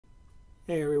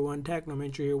Hey everyone,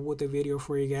 Technomentary here with a video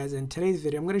for you guys. In today's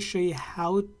video, I'm going to show you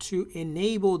how to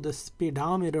enable the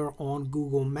speedometer on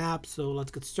Google Maps. So let's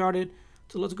get started.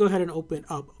 So let's go ahead and open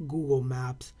up Google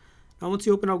Maps. Now once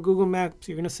you open up Google Maps,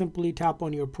 you're going to simply tap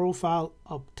on your profile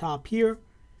up top here.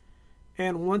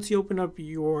 And once you open up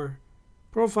your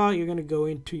profile, you're going to go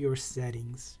into your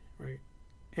settings, right?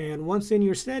 And once in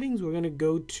your settings, we're going to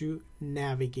go to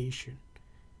navigation.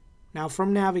 Now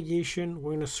from navigation,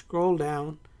 we're going to scroll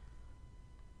down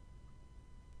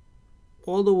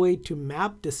all the way to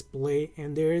map display,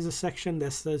 and there is a section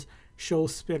that says show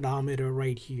speedometer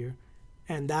right here,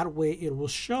 and that way it will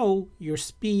show your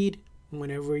speed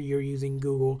whenever you're using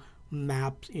Google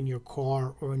Maps in your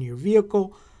car or in your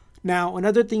vehicle. Now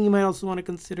another thing you might also want to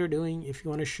consider doing, if you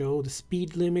want to show the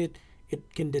speed limit,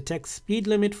 it can detect speed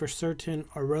limit for certain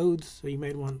roads, so you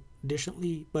might want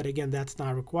additionally, but again that's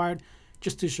not required.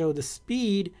 Just to show the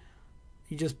speed,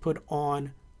 you just put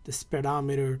on the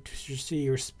speedometer to see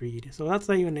your speed. So that's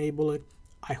how you enable it.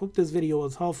 I hope this video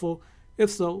was helpful. If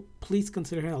so, please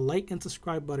consider hitting a like and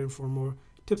subscribe button for more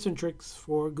tips and tricks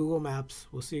for Google Maps.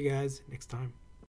 We'll see you guys next time.